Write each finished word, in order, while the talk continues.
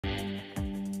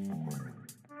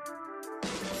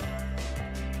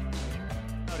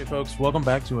Howdy, folks. Welcome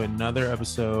back to another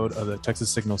episode of the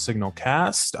Texas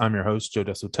SignalCast. I'm your host, Joe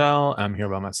Desotel. I'm here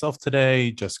by myself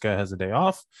today. Jessica has a day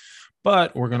off,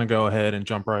 but we're going to go ahead and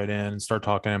jump right in and start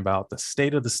talking about the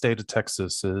state of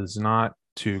Texas. Is not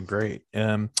too great.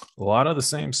 A lot of the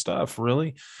same stuff,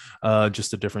 really,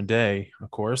 just a different day,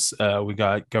 of course. We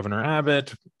got Governor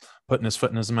Abbott putting his foot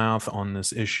in his mouth on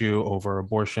this issue over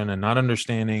abortion and not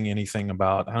understanding anything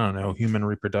about, I don't know, human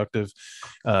reproductive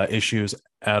issues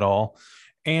at all.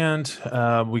 And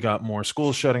we got more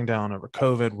schools shutting down over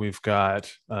COVID. We've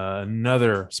got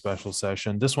another special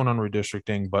session, this one on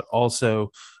redistricting, but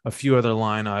also a few other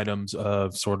line items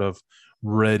of sort of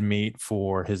red meat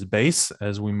for his base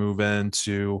as we move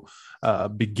into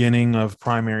beginning of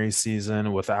primary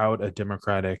season without a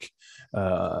Democratic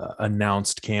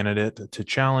announced candidate to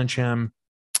challenge him.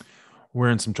 We're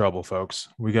in some trouble, folks.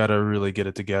 We got to really get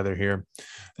it together here.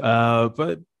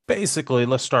 But basically,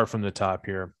 let's start from the top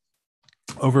here.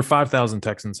 Over 5,000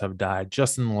 Texans have died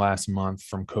just in the last month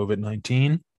from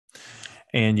COVID-19.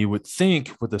 And you would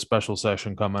think with the special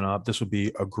session coming up, this would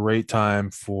be a great time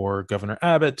for Governor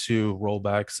Abbott to roll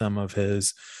back some of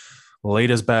his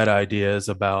latest bad ideas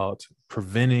about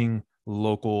preventing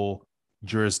local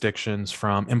jurisdictions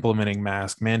from implementing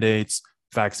mask mandates,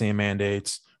 vaccine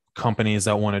mandates, companies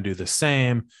that want to do the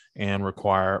same and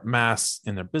require masks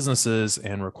in their businesses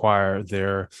and require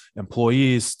their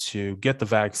employees to get the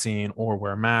vaccine or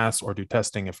wear masks or do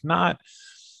testing if not.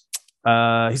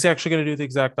 He's actually going to do the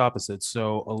exact opposite.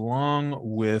 So along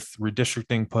with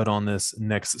redistricting put on this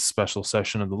next special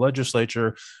session of the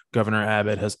legislature, Governor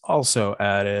Abbott has also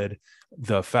added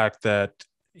the fact that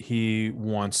he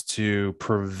wants to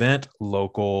prevent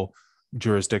local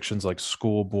jurisdictions like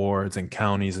school boards and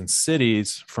counties and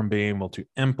cities from being able to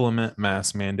implement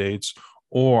mask mandates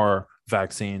or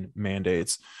vaccine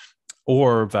mandates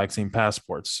or vaccine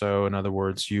passports. So in other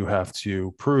words, you have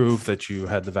to prove that you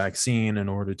had the vaccine in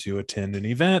order to attend an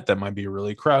event that might be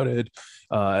really crowded,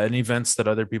 and events that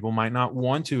other people might not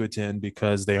want to attend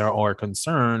because they are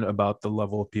concerned about the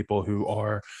level of people who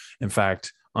are, in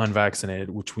fact, unvaccinated,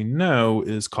 which we know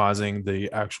is causing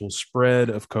the actual spread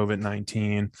of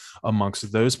COVID-19 amongst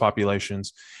those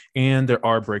populations. And there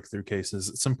are breakthrough cases.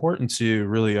 It's important to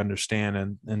really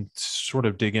understand and sort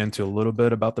of dig into a little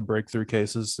bit about the breakthrough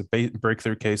cases. The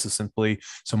breakthrough case is simply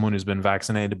someone who's been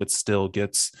vaccinated but still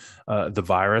gets the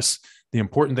virus. The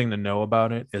important thing to know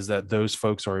about it is that those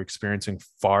folks are experiencing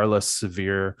far less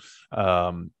severe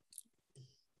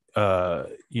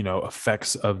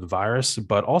effects of the virus,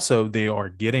 but also they are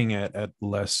getting it at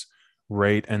less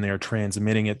rate and they're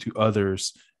transmitting it to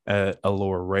others at a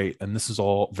lower rate. And this is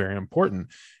all very important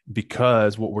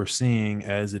because what we're seeing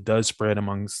as it does spread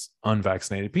amongst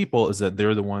unvaccinated people is that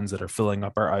they're the ones that are filling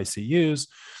up our ICUs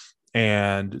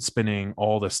and spending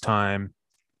all this time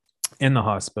in the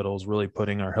hospitals, really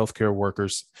putting our healthcare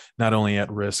workers not only at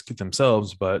risk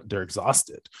themselves, but they're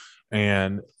exhausted.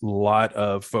 And a lot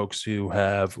of folks who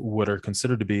have what are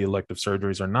considered to be elective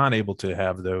surgeries are not able to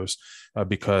have those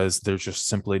because they're just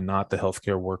simply not the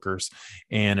healthcare workers.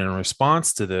 And in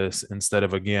response to this, instead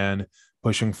of, again,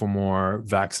 pushing for more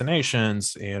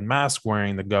vaccinations and mask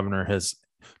wearing, the governor has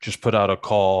just put out a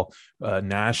call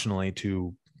nationally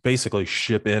to basically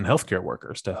ship in healthcare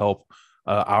workers to help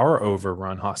our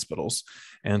overrun hospitals.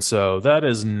 And so that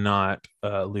is not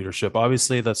leadership.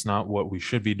 Obviously, that's not what we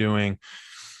should be doing.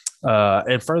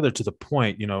 And further to the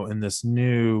point, in this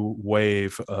new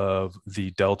wave of the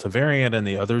Delta variant and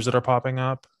the others that are popping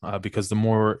up, because the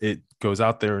more it goes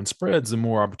out there and spreads, the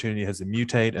more opportunity has to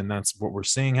mutate. And that's what we're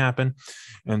seeing happen.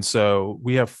 And so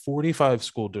we have 45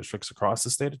 school districts across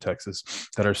the state of Texas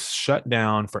that are shut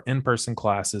down for in-person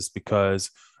classes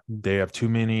because they have too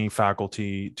many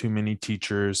faculty, too many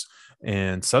teachers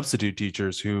and substitute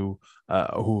teachers who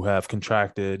have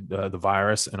contracted the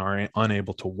virus and are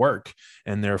unable to work,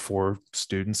 and therefore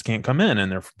students can't come in,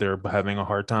 and they're having a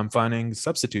hard time finding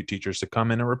substitute teachers to come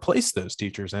in and replace those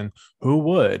teachers. And who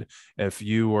would, if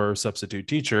you were a substitute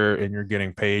teacher and you're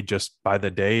getting paid just by the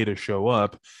day to show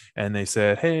up, and they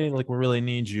said, hey, like, we really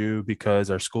need you because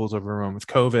our school's overrun with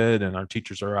COVID and our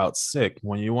teachers are out sick,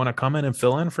 when you want to come in and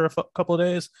fill in for a couple of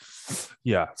days,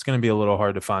 yeah, it's going to be a little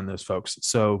hard to find those folks.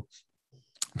 So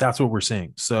that's what we're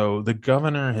seeing. So the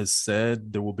governor has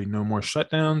said there will be no more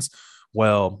shutdowns.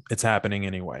 Well, it's happening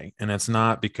anyway. And it's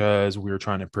not because we're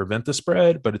trying to prevent the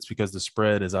spread, but it's because the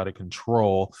spread is out of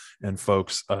control and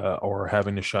folks are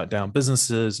having to shut down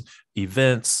businesses,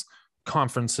 events,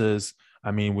 conferences.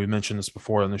 I mean, we mentioned this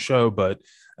before on the show, but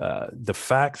the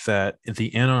fact that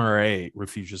the NRA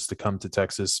refuses to come to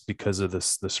Texas because of the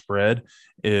spread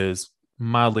is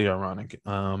mildly ironic,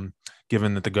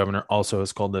 given that the governor also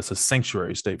has called this a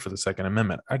sanctuary state for the Second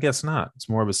Amendment. I guess not. It's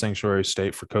more of a sanctuary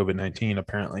state for COVID-19,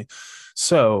 apparently.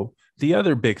 So the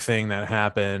other big thing that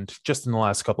happened just in the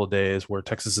last couple of days where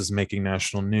Texas is making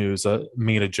national news,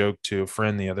 made a joke to a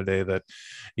friend the other day that,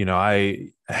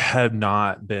 I had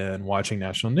not been watching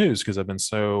national news because I've been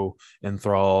so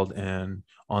enthralled and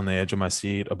on the edge of my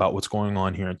seat about what's going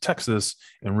on here in Texas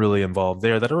and really involved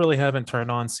there that I really haven't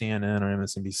turned on CNN or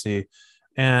MSNBC.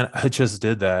 And I just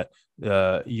did that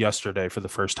yesterday for the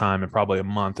first time in probably a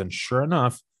month. And sure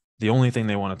enough, the only thing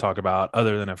they want to talk about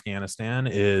other than Afghanistan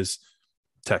is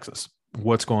Texas.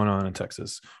 What's going on in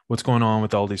Texas? What's going on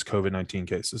with all these COVID-19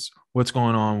 cases? What's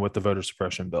going on with the voter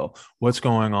suppression bill? What's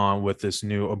going on with this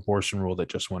new abortion rule that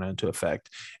just went into effect?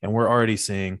 And we're already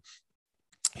seeing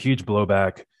huge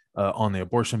blowback on the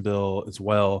abortion bill as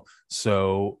well.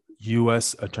 So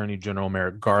U.S. Attorney General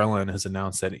Merrick Garland has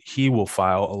announced that he will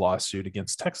file a lawsuit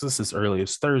against Texas as early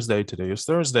as Thursday. Today is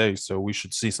Thursday, so we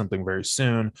should see something very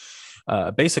soon,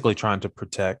 basically trying to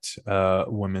protect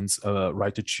women's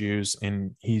right to choose.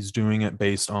 And he's doing it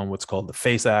based on what's called the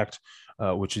FACE Act,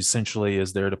 which essentially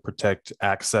is there to protect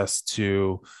access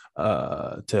to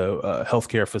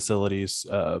healthcare facilities,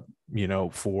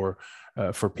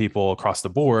 for people across the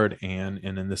board, and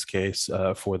in this case,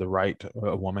 for the right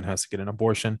a woman has to get an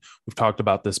abortion. We've talked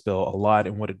about this bill a lot,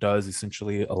 and what it does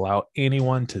essentially allow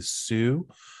anyone to sue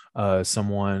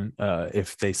someone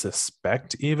if they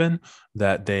suspect even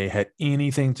that they had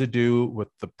anything to do with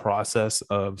the process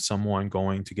of someone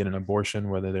going to get an abortion,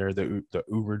 whether they're the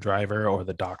Uber driver or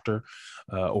the doctor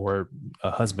or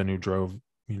a husband who drove,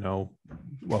 a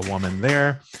woman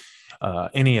there,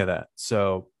 any of that.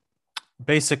 So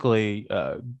basically,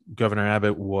 Governor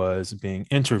Abbott was being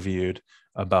interviewed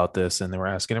about this, and they were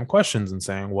asking him questions and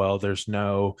saying, well, there's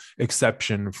no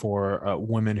exception for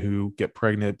women who get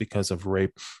pregnant because of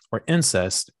rape or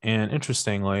incest. And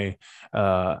interestingly,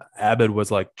 Abbott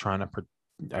was like trying to,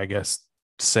 I guess,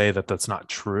 say that that's not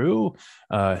true.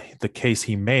 The case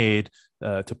he made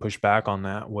to push back on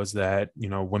that was that,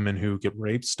 women who get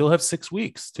raped still have 6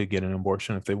 weeks to get an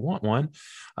abortion if they want one.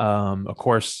 Of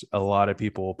course, a lot of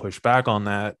people push back on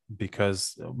that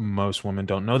because most women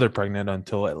don't know they're pregnant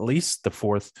until at least the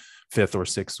fourth, fifth, or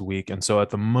sixth week. And so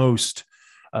at the most,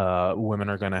 women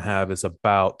are going to have is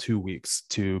about 2 weeks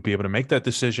to be able to make that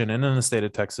decision. And in the state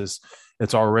of Texas,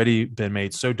 it's already been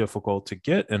made so difficult to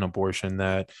get an abortion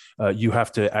that you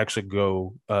have to actually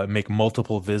go make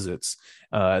multiple visits.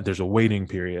 There's a waiting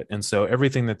period. And so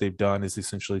everything that they've done is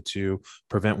essentially to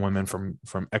prevent women from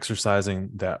exercising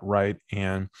that right.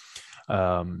 And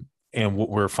what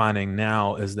we're finding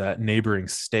now is that neighboring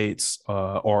states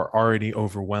are already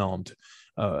overwhelmed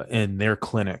in their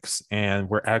clinics, and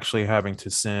we're actually having to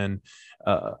send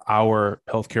our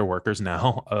healthcare workers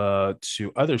now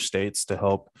to other states to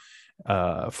help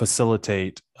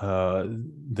facilitate the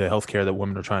healthcare that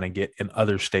women are trying to get in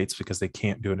other states because they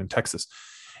can't do it in Texas.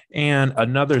 And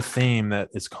another theme that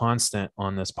is constant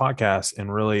on this podcast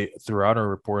and really throughout our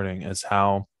reporting is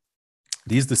how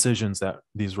these decisions that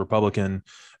these Republican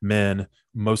men,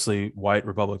 mostly white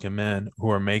Republican men,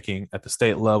 who are making at the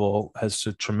state level has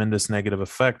a tremendous negative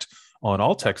effect on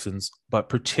all Texans, but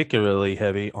particularly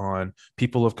heavy on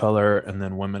people of color and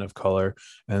then women of color.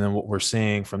 And then what we're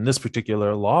seeing from this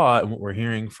particular law and what we're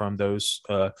hearing from those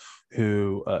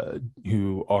who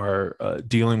are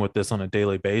dealing with this on a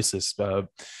daily basis,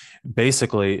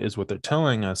 basically is what they're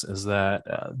telling us is that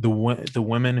the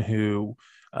women who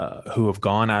have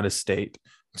gone out of state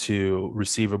to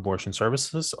receive abortion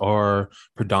services are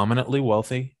predominantly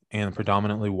wealthy and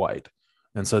predominantly white.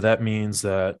 And so that means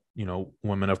that,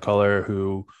 women of color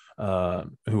who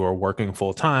are working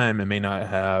full time and may not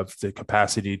have the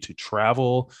capacity to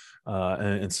travel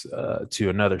to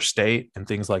another state and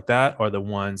things like that are the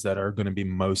ones that are going to be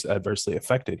most adversely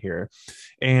affected here.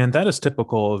 And that is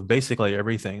typical of basically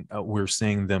everything we're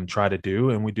seeing them try to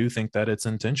do. And we do think that it's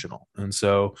intentional. And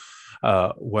so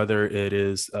whether it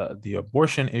is the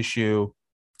abortion issue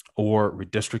or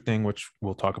redistricting, which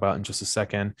we'll talk about in just a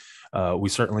second. We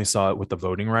certainly saw it with the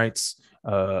voting rights,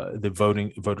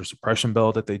 the voter suppression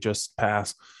bill that they just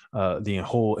passed. The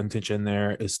whole intention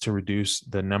there is to reduce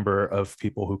the number of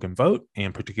people who can vote,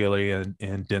 and particularly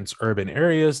in dense urban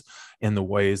areas, in the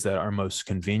ways that are most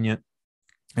convenient,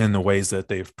 in the ways that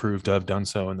they've proved to have done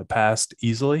so in the past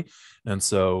easily. And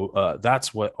so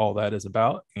that's what all that is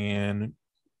about. And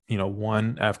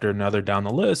one after another down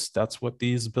the list, that's what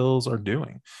these bills are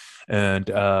doing. And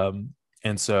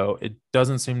so it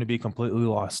doesn't seem to be completely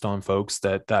lost on folks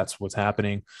that that's what's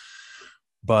happening.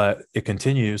 but it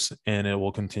continues, and it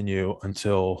will continue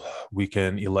until we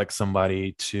can elect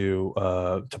somebody to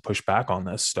push back on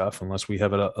this stuff, unless we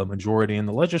have a majority in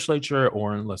the legislature,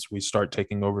 or unless we start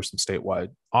taking over some statewide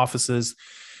offices.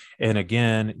 And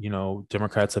again,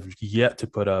 Democrats have yet to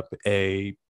put up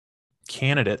a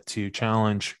candidate to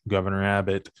challenge Governor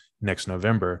Abbott next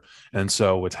November. And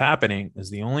so what's happening is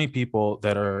the only people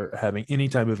that are having any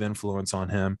type of influence on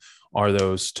him are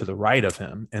those to the right of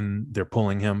him. And they're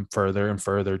pulling him further and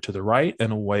further to the right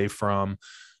and away from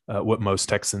what most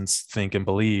Texans think and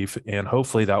believe. And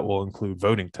hopefully that will include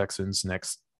voting Texans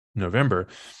next November.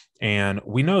 And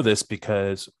we know this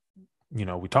because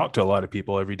we talk to a lot of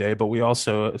people every day, but we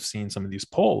also have seen some of these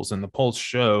polls, and the polls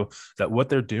show that what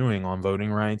they're doing on voting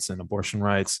rights and abortion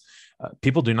rights,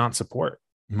 people do not support.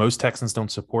 Most Texans don't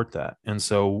support that. And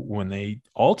so when they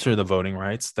alter the voting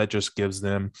rights, that just gives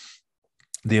them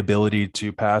the ability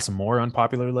to pass more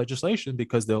unpopular legislation,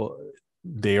 because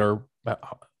they are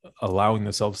allowing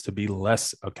themselves to be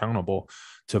less accountable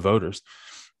to voters.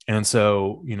 And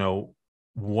so,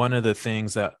 one of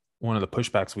the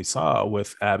pushbacks we saw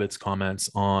with Abbott's comments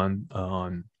on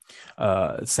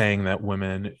saying that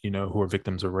women, who are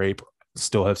victims of rape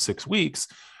still have 6 weeks,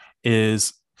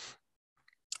 is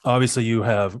obviously you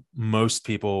have most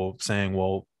people saying,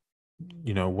 well,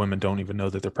 women don't even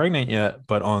know that they're pregnant yet.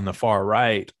 But on the far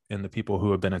right, and the people who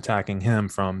have been attacking him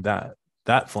from that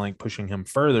flank, pushing him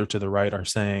further to the right, are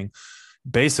saying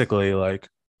basically, like,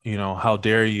 how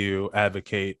dare you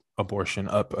advocate abortion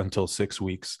up until 6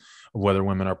 weeks, whether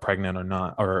women are pregnant or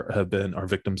not, or are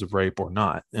victims of rape or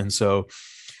not. And so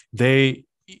it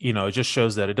just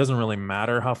shows that it doesn't really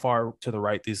matter how far to the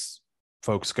right these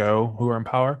folks go who are in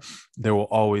power. There will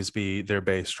always be their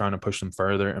base trying to push them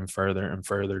further and further and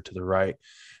further to the right,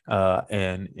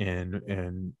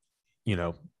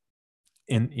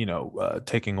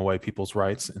 taking away people's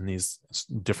rights in these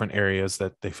different areas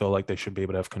that they feel like they should be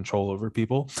able to have control over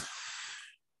people.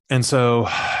 And so,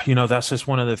 that's just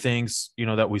one of the things,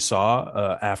 that we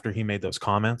saw after he made those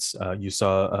comments. You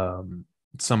saw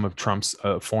some of Trump's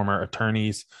former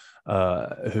attorneys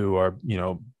who are,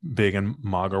 big in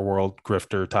MAGA world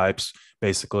grifter types,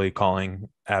 basically calling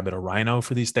Abbott a rhino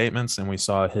for these statements. And we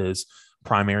saw his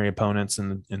primary opponents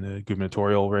in the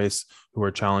gubernatorial race who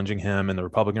are challenging him in the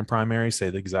Republican primary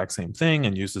say the exact same thing,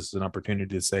 and use this as an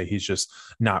opportunity to say he's just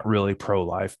not really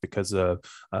pro-life because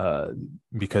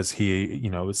he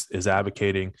is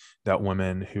advocating that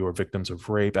women who are victims of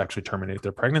rape actually terminate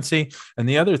their pregnancy. And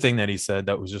the other thing that he said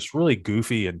that was just really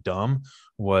goofy and dumb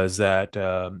was that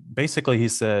basically he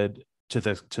said to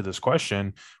this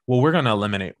question, well, we're going to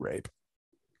eliminate rape.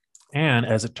 And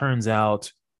as it turns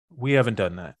out, we haven't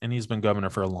done that. And he's been governor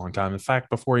for a long time. In fact,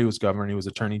 before he was governor, he was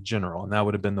attorney general, and that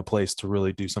would have been the place to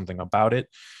really do something about it.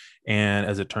 And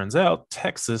as it turns out,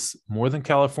 Texas, more than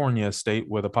California, a state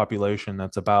with a population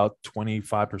that's about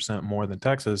 25% more than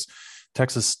Texas,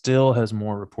 Texas still has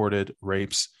more reported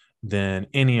rapes than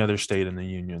any other state in the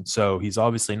union. So he's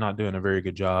obviously not doing a very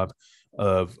good job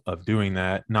of doing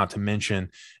that. Not to mention,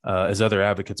 as other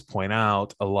advocates point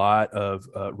out, a lot of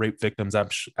rape victims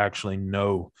actually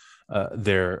know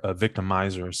they're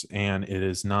victimizers, and it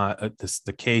is not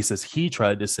the case, as he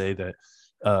tried to say, that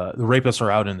the rapists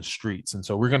are out in the streets, and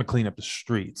so we're going to clean up the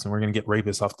streets and we're going to get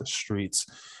rapists off the streets.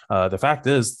 The fact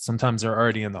is, sometimes they're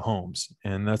already in the homes,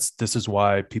 and this is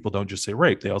why people don't just say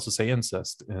rape; they also say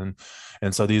incest, and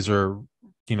so these are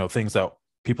things that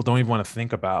people don't even want to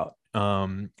think about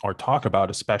or talk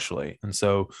about, especially. And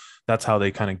so that's how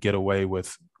they kind of get away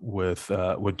with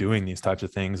doing these types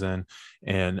of things and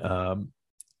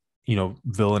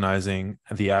villainizing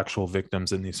the actual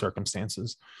victims in these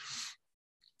circumstances.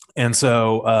 And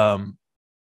so,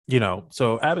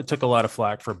 so Abbott took a lot of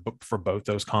flack for both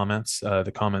those comments,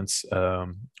 the comments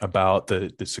about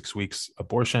the 6 weeks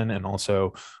abortion, and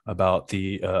also about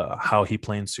the how he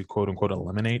plans to quote unquote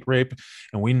eliminate rape.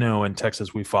 And we know in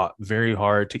Texas, we fought very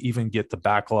hard to even get the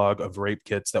backlog of rape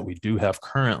kits that we do have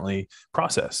currently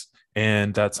processed.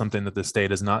 And that's something that the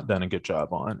state has not done a good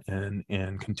job on,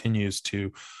 and continues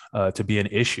to be an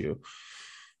issue.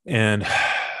 And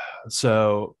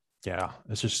so, yeah,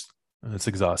 it's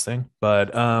exhausting.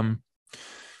 But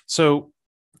so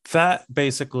that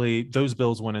basically, those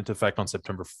bills went into effect on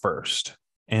September 1st.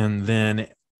 And then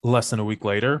less than a week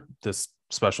later, this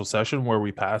special session where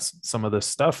we pass some of this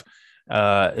stuff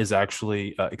is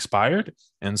actually expired.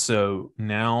 And so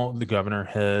now the governor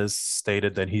has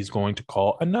stated that he's going to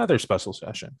call another special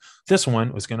session. This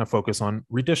one was going to focus on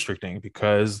redistricting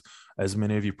because, as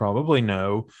many of you probably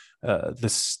know,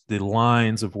 the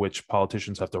lines of which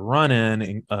politicians have to run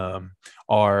in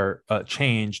are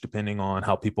changed depending on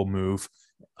how people move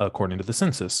according to the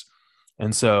census.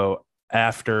 And so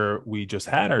after we just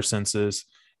had our census,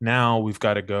 now we've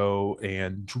got to go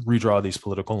and redraw these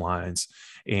political lines.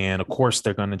 And of course,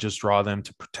 they're going to just draw them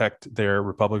to protect their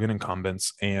Republican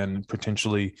incumbents and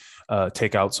potentially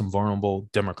take out some vulnerable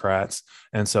Democrats.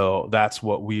 And so that's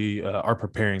what we are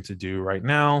preparing to do right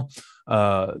now.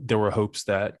 There were hopes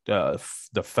that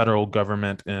the federal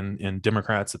government and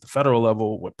Democrats at the federal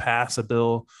level would pass a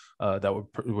bill that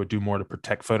would do more to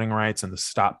protect voting rights and to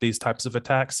stop these types of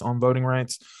attacks on voting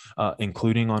rights,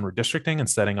 including on redistricting and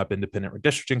setting up independent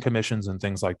redistricting commissions and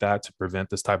things like that to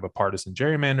prevent this type of partisan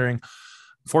gerrymandering.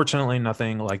 Fortunately,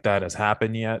 nothing like that has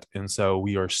happened yet. And so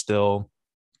we are still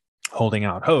holding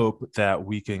out hope that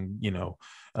we can,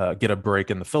 get a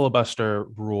break in the filibuster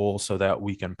rule so that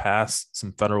we can pass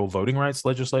some federal voting rights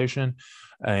legislation.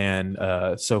 And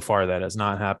so far that has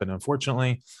not happened,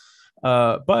 unfortunately.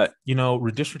 But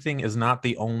redistricting is not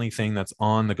the only thing that's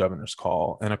on the governor's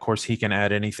call. And of course, he can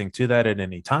add anything to that at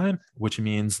any time, which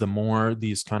means the more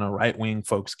these kind of right-wing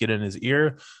folks get in his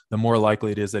ear, the more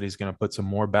likely it is that he's going to put some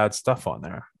more bad stuff on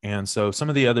there. And so some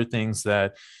of the other things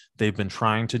that they've been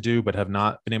trying to do but have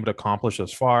not been able to accomplish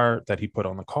thus far that he put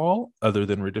on the call, other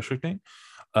than redistricting,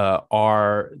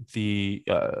 are the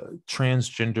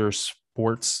transgender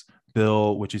sports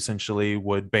bill, which essentially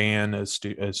would ban as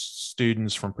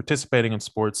students from participating in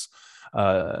sports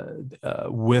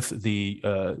with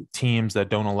the teams that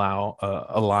don't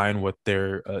align with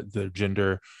their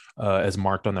gender as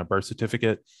marked on their birth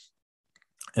certificate.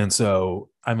 And so,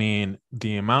 I mean,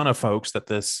 the amount of folks that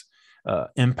this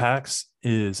impacts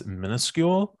is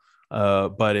minuscule,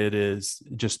 but it is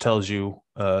just tells you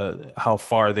how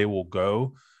far they will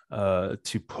go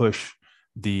to push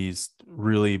these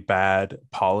really bad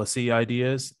policy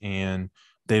ideas. And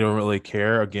they don't really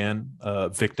care. Again,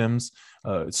 victims,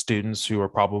 students who are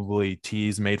probably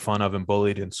teased, made fun of, and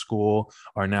bullied in school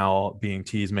are now being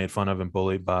teased, made fun of, and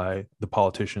bullied by the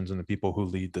politicians and the people who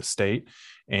lead the state.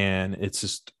 And it's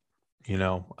just,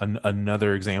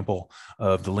 another example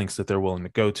of the lengths that they're willing to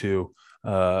go to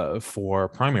for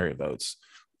primary votes.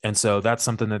 And so that's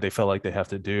something that they felt like they have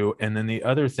to do. And then the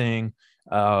other thing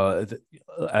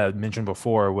I mentioned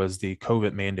before was the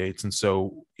COVID mandates. And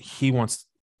so he wants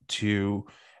to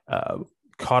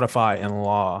codify in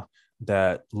law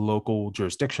that local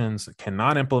jurisdictions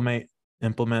cannot implement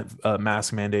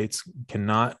mask mandates,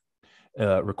 cannot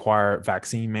require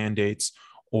vaccine mandates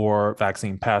or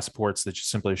vaccine passports that just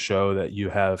simply show that you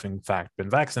have in fact been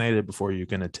vaccinated before you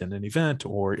can attend an event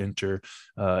or enter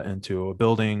into a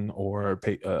building or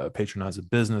patronize a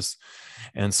business.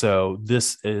 And so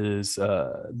this is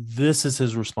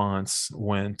his response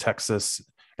when Texas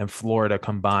and Florida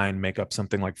combined make up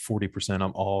something like 40%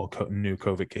 of all new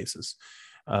COVID cases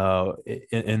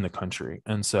in the country.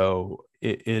 And so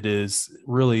it is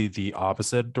really the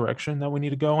opposite direction that we need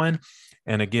to go in.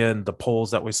 And again, the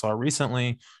polls that we saw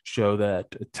recently show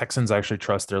that Texans actually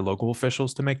trust their local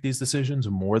officials to make these decisions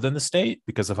more than the state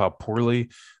because of how poorly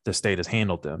the state has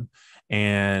handled them.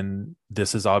 And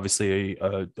this is obviously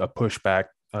a pushback,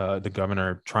 the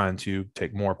governor trying to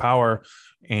take more power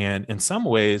and in some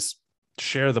ways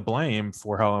share the blame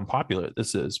for how unpopular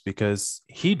this is because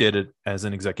he did it as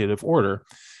an executive order.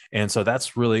 And so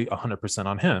that's really 100%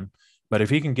 on him. But if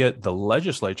he can get the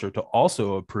legislature to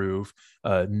also approve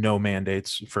no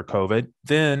mandates for COVID,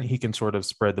 then he can sort of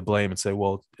spread the blame and say,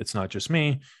 well, it's not just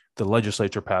me. The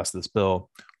legislature passed this bill,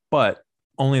 but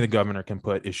only the governor can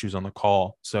put issues on the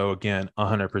call. So again,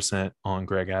 100% on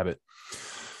Greg Abbott.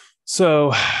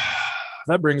 So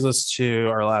that brings us to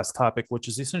our last topic, which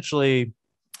is essentially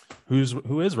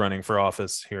who is running for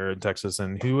office here in Texas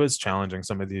and who is challenging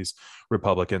some of these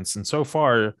Republicans. And so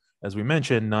far, as we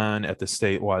mentioned, none at the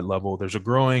statewide level. There's a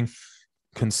growing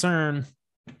concern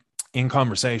in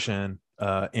conversation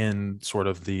in sort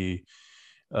of the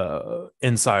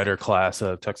insider class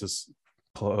of Texas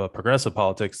progressive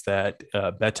politics that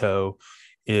Beto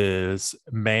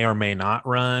may or may not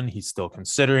run. He's still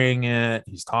considering it.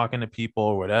 He's talking to people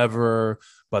or whatever.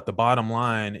 But the bottom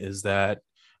line is that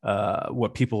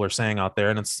what people are saying out there,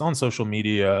 and it's on social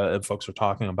media and folks are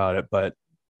talking about it, but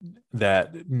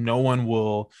that no one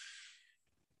will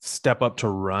step up to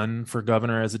run for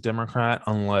governor as a Democrat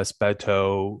unless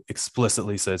Beto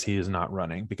explicitly says he is not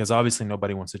running, because obviously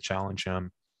nobody wants to challenge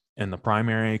him in the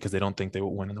primary because they don't think they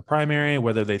will win in the primary.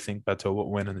 Whether they think Beto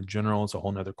will win in the general is a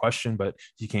whole nother question, but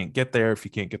you can't get there if you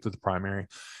can't get to the primary.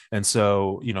 And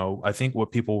so, I think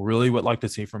what people really would like to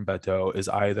see from Beto is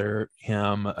either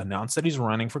him announce that he's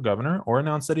running for governor or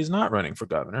announce that he's not running for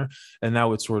governor. And that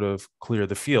would sort of clear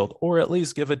the field, or at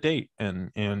least give a date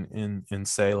and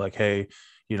say like, hey,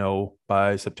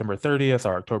 by September 30th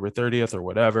or October 30th or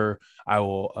whatever, I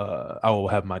will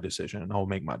have my decision. I will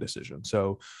make my decision.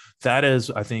 So that is,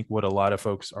 I think, what a lot of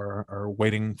folks are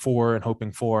waiting for and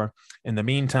hoping for. In the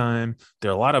meantime,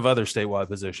 there are a lot of other statewide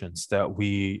positions that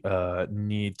we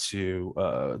need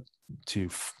to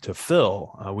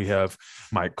fill. We have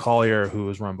Mike Collier, who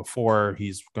has run before.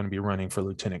 He's going to be running for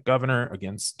lieutenant governor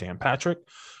against Dan Patrick.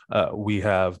 We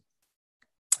have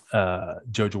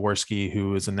Joe Jaworski,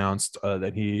 who has announced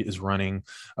that he is running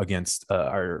against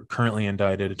our currently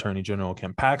indicted Attorney General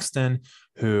Ken Paxton,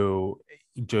 who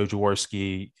Joe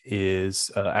Jaworski is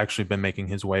actually been making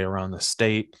his way around the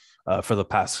state for the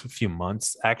past few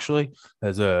months, actually,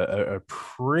 has a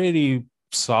pretty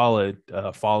solid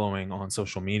following on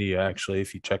social media, actually,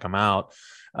 if you check him out.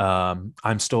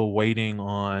 I'm still waiting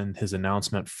on his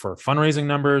announcement for fundraising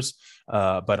numbers,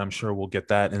 but I'm sure we'll get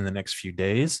that in the next few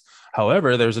days.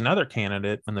 However, there's another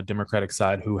candidate on the Democratic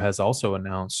side who has also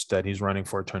announced that he's running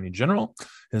for Attorney General.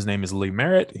 His name is Lee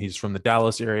Merritt. He's from the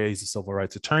Dallas area. He's a civil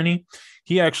rights attorney.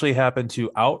 He actually happened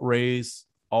to outraise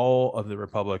all of the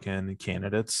Republican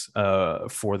candidates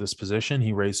for this position.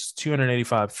 He raised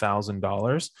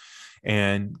 $285,000,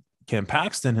 and Ken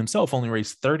Paxton himself only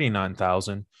raised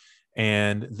 $39,000.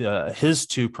 And his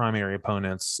two primary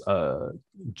opponents,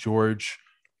 George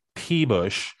P.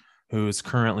 Bush, who is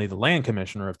currently the land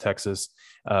commissioner of Texas,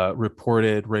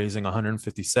 reported raising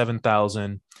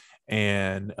 $157,000,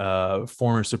 and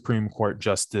former Supreme Court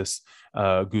Justice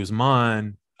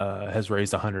Guzman has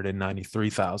raised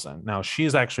 $193,000. Now,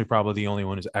 she's actually probably the only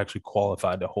one who's actually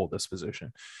qualified to hold this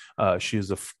position. She's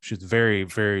very,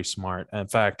 very smart. In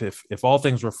fact, if all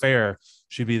things were fair,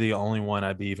 she'd be the only one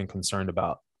I'd be even concerned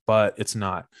about. But it's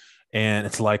not. And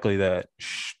it's likely that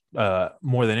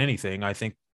more than anything, I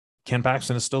think Ken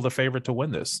Paxton is still the favorite to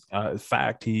win this. In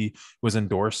fact, he was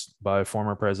endorsed by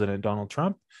former President Donald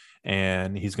Trump,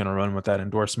 and he's going to run with that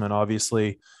endorsement,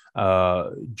 obviously.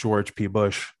 George P.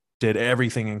 Bush did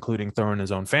everything, including throwing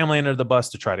his own family under the bus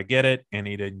to try to get it, and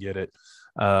he didn't get it.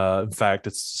 In fact,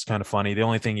 it's kind of funny. The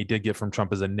only thing he did get from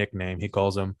Trump is a nickname. He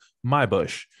calls him My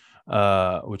Bush.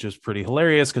 Which is pretty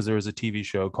hilarious because there was a TV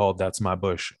show called That's My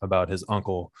Bush about his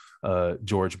uncle,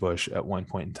 George Bush, at one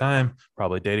point in time,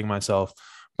 probably dating myself.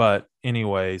 But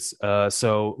anyways,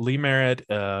 so Lee Merritt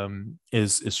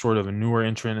is sort of a newer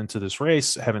entrant into this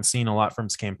race. Haven't seen a lot from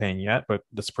his campaign yet, but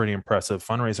that's pretty impressive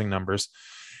fundraising numbers.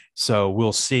 So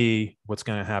we'll see what's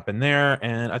going to happen there.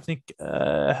 And I think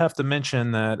I have to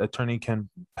mention that Attorney Ken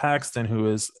Paxton,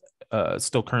 who is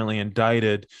still currently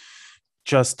indicted,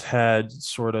 just had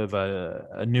sort of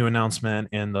a new announcement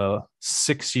in the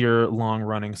 6-year long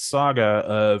running saga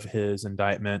of his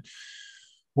indictment,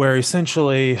 where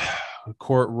essentially the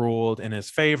court ruled in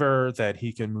his favor that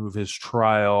he can move his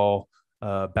trial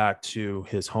back to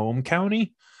his home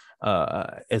county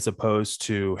as opposed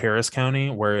to Harris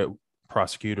County, where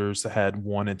prosecutors had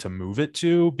wanted to move it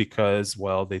to because,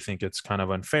 well, they think it's kind of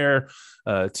unfair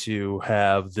to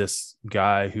have this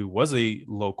guy who was a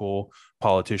local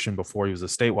politician before he was a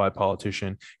statewide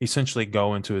politician essentially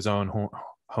go into his own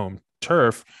home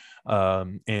turf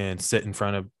and sit in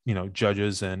front of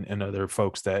judges and other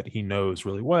folks that he knows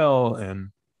really well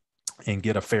and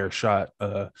get a fair shot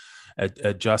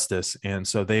at justice. And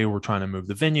so they were trying to move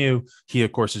the venue. He,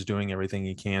 of course, is doing everything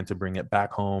he can to bring it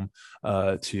back home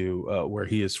to where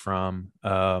he is from,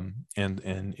 and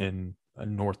in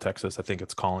North Texas. I think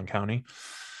it's Collin County.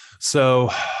 So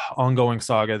ongoing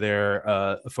saga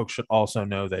there. Folks should also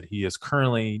know that he is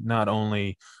currently not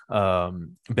only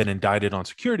been indicted on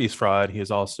securities fraud, he is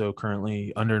also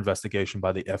currently under investigation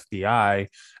by the FBI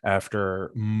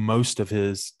after most of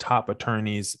his top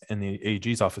attorneys in the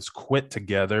AG's office quit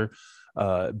together.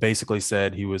 Basically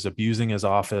said he was abusing his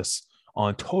office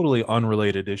on totally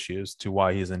unrelated issues to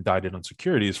why he's indicted on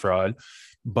securities fraud.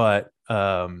 But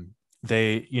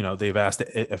they've asked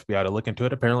the FBI to look into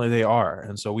it. Apparently they are.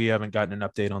 And so we haven't gotten an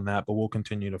update on that, but we'll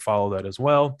continue to follow that as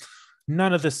well.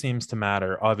 None of this seems to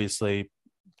matter. Obviously,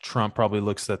 Trump probably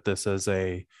looks at this as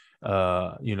a,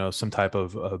 some type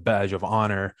of badge of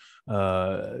honor,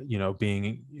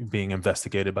 being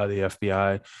investigated by the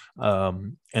FBI.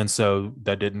 And so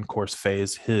that didn't, of course,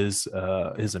 phase his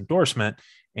endorsement.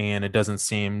 And it doesn't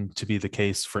seem to be the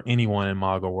case for anyone in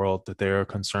MAGA world that they're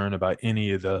concerned about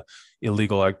any of the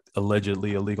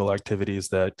allegedly illegal activities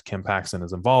that Ken Paxton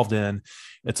is involved in.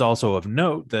 It's also of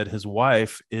note that his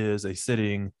wife is a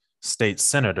sitting state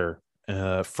senator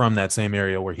from that same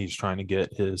area where he's trying to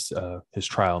get his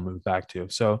trial moved back to.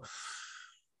 So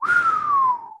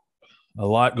a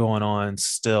lot going on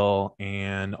still,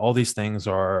 and all these things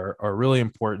are really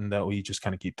important that we just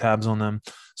kind of keep tabs on them.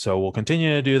 So we'll continue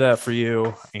to do that for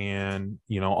you. And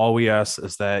all we ask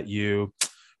is that you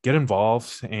get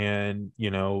involved and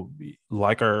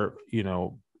like our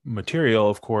material,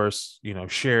 of course,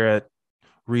 share it,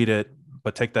 read it,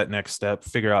 but take that next step,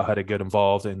 figure out how to get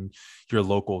involved in your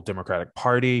local Democratic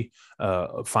Party,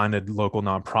 find a local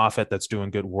nonprofit that's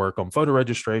doing good work on voter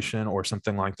registration or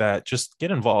something like that. Just get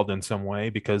involved in some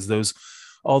way, because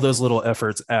all those little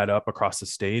efforts add up across the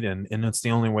state. And it's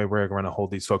the only way we're going to hold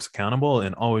these folks accountable.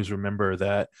 And always remember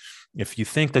that if you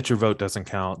think that your vote doesn't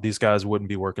count, these guys wouldn't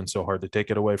be working so hard to take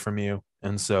it away from you.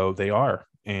 And so they are.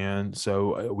 And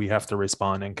so we have to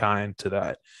respond in kind to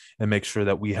that and make sure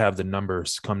that we have the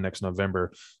numbers come next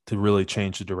November to really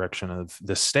change the direction of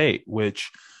the state, which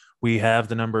we have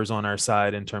the numbers on our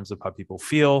side in terms of how people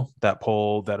feel. That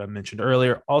poll that I mentioned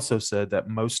earlier also said that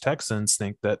most Texans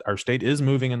think that our state is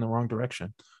moving in the wrong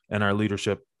direction and our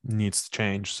leadership needs to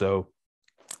change. So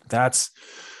that's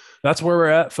where we're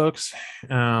at, folks.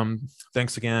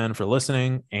 Thanks again for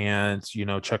listening, and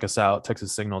check us out,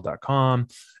 texassignal.com.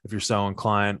 If you're so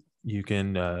inclined, you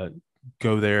can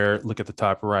go there, look at the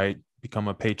top right, become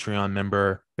a Patreon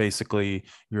member. Basically,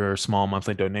 your small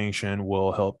monthly donation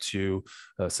will help to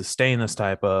sustain this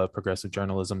type of progressive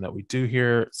journalism that we do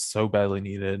here. It's so badly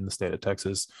needed in the state of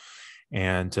Texas.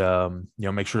 And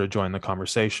make sure to join the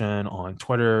conversation on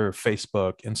Twitter,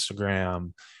 Facebook,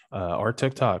 Instagram, or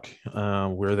TikTok.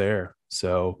 We're there.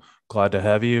 So glad to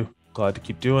have you. Glad to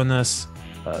keep doing this.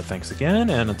 Thanks again.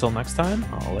 And until next time,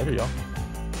 I'll later, y'all.